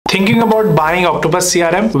Thinking about buying Octopus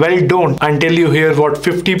CRM? Well, don't until you hear what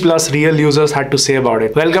 50 plus real users had to say about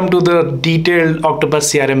it. Welcome to the detailed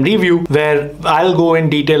Octopus CRM review, where I'll go in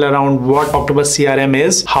detail around what Octopus CRM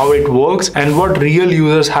is, how it works, and what real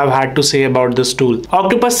users have had to say about this tool.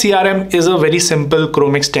 Octopus CRM is a very simple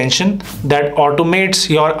Chrome extension that automates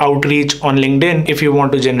your outreach on LinkedIn if you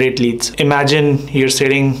want to generate leads. Imagine you're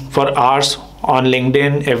sitting for hours on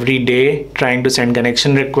LinkedIn every day trying to send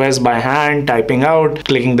connection requests by hand, typing out,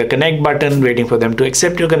 clicking the connect button, waiting for them to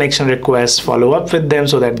accept your connection request, follow up with them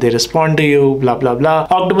so that they respond to you, blah blah blah.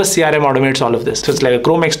 Octopus CRM automates all of this. So it's like a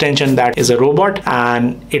Chrome extension that is a robot,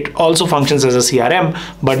 and it also functions as a CRM,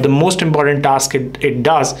 but the most important task it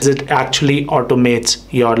does is it actually automates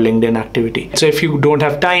your LinkedIn activity. So if you don't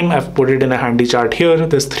have time, I've put it in a handy chart here.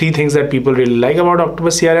 There's 3 things that people really like about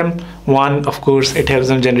Octopus CRM. One, of course, it helps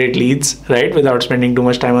them generate leads, right, without spending too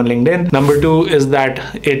much time on LinkedIn. Number 2 is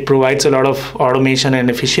that it provides a lot of automation and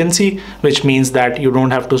efficiency, which means that you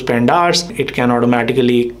don't have to spend hours. It can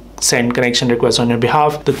automatically send connection requests on your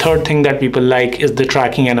behalf. The third thing that people like is the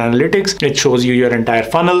tracking and analytics. It shows you your entire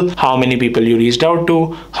funnel, how many people you reached out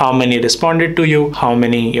to, how many responded to you, how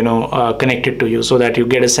many connected to you, so that you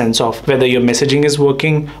get a sense of whether your messaging is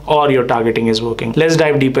working or your targeting is working. Let's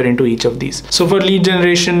dive deeper into each of these. So for lead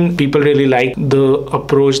generation, people really like the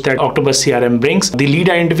approach that Octopus CRM brings. The lead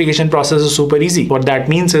identification process is super easy. What that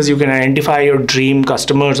means is you can identify your dream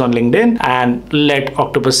customers on LinkedIn and let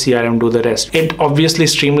Octopus CRM do the rest. It obviously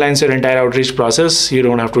streamlines your entire outreach process. You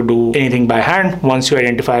don't have to do anything by hand. Once you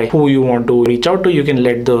identify who you want to reach out to, you can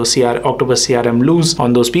let the Octopus CRM loose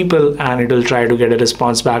on those people, and it will try to get a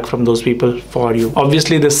response back from those people for you.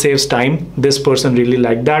 Obviously, this saves time. This person really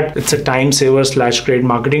liked that. It's a time saver / great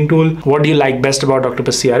marketing tool. What do you like best about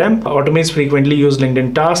Octopus CRM? Automates frequently used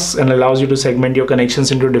LinkedIn tasks and allows you to segment your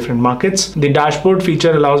connections into different markets. The dashboard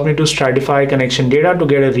feature allows me to stratify connection data to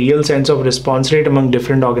get a real sense of response rate among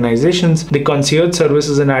different organizations. The concierge service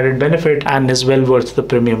is an added benefit and is well worth the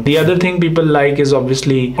premium. The other thing people like is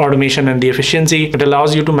obviously automation and the efficiency. It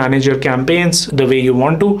allows you to manage your campaigns the way you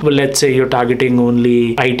want to. Well, let's say you're targeting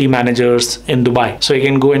only IT managers in Dubai. So you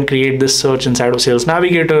can go and create this search inside of Sales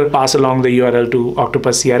Navigator, pass along the URL to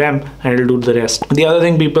Octopus CRM, and it'll do the rest. The other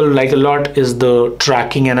thing people like a lot is the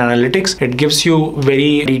tracking and analytics. It gives you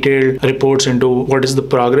very detailed reports into what is the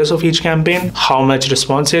progress of each campaign, how much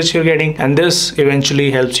response rates you're getting, and this eventually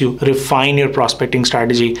helps you refine your prospecting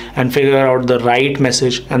strategy and figure out the right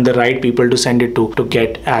message and the right people to send it to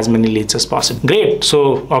get as many leads as possible. Great.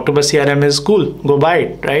 So Octopus CRM is cool. Go buy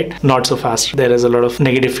it, right? Not so fast. There is a lot of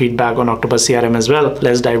negative feedback on Octopus CRM as well.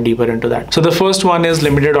 Let's dive deeper into that. So the first one is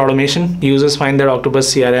limited automation. Users find that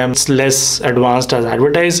Octopus CRM is less advanced as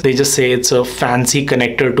advertised. They just say it's a fancy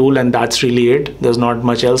connector tool, and that's really it. There's not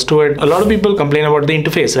much else to it. A lot of people complain about the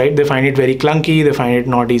interface, right? They find it very clunky. They find it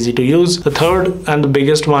not easy to use. The third and the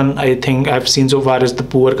biggest one I think I've seen so far is the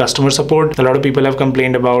poor customer support. A lot of people have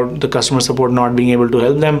complained about the customer support not being able to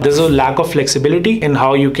help them. There's a lack of flexibility in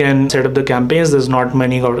how you can set up the campaigns. There's not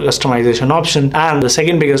many customization option. And the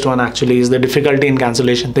second biggest one actually is the difficulty in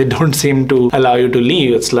cancellation. They don't seem to allow you to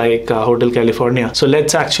leave. It's like Hotel California. So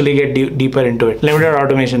let's actually get deeper into it. Limited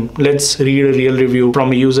automation. Let's read a real review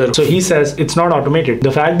from a user. So he says it's not automated.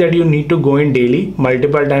 The fact that you need to go in daily,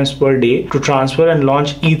 multiple times per day, to transfer and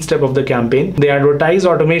launch each step of the campaign. They advertise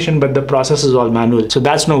automation, but the process is all manual. So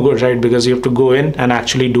that's no good, right? Because you have to go in and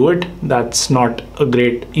actually do it. That's not a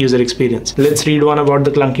great user experience. Let's read one about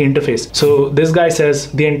the clunky interface. So this guy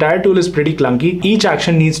says the entire tool is pretty clunky. Each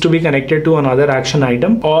action needs to be connected to another action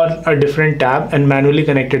item or a different tab and manually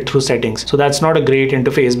connected through settings. So that's not a great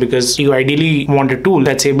interface, because you ideally want a tool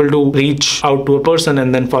that's able to reach out to a person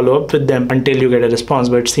and then follow up with them until you get a response.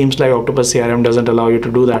 But it seems like Octopus CRM doesn't allow you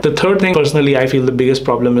to do that. The third thing, personally, I feel the biggest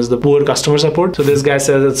problem is the poor customer support. So this guy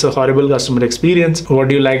says it's a horrible customer experience. What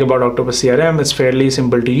do you like about Octopus CRM? It's fairly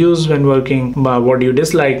simple to use when working. But what do you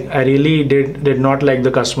dislike? I really did not like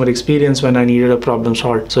the customer experience when I needed a problem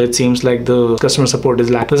solved. So it seems like the customer support is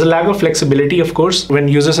lacking. There's a lack of flexibility, of course. When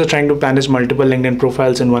users are trying to manage multiple LinkedIn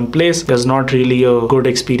profiles in one place, there's not really a good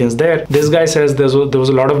experience there. This guy says there was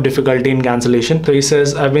a lot of difficulty in cancellation. So he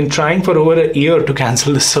says, I've been trying for over a year to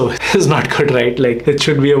cancel this service. It's not good, right? Like, it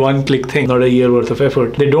should be a one-click thing, not a year worth of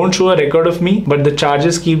effort. They don't show a record of me, but the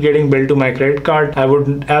charges keep getting billed to my credit card. I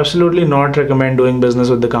would absolutely not recommend doing business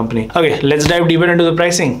with the company. Okay, let's dive deeper into the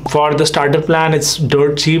pricing. For the starter plan, it's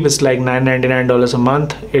dirt cheap. It's like $9.99 a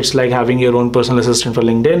month. It's like having your own personal assistant for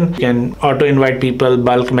LinkedIn. You can auto invite people,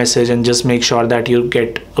 bulk message, and just make sure that you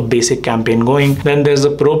get a basic campaign going. Then there's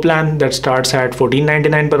the Pro plan that starts at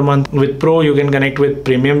 $14.99 per month. With Pro, you can connect with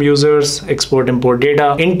premium users, export, import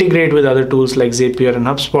data, integrate with other tools like Zapier and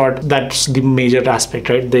HubSpot. That's the major aspect,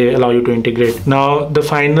 right? They allow you to integrate. Now, the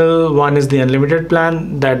final one is the unlimited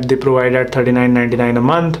plan that they provide at $39.99 a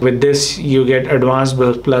month. With this, you get advanced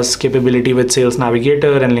plus capability with Sales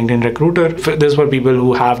Navigator and LinkedIn Recruiter. This is for people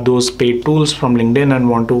who have those paid tools from LinkedIn and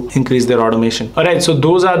want to increase their automation. All right, so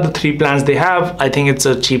those are the 3 plans they have. I think it's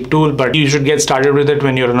a cheap tool, but you should get started with it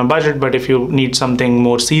when you're on a budget. But if you need something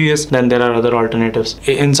more serious, then there are other alternatives.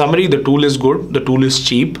 In summary, the tool is good, the tool is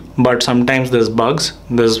cheap, but sometimes there's bugs,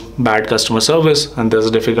 there's bad customer service, and there's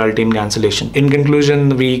difficulty in cancellation. In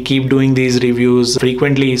conclusion, we keep doing these reviews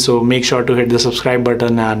frequently, so make sure to hit the subscribe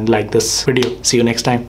button and like this video. See you next time.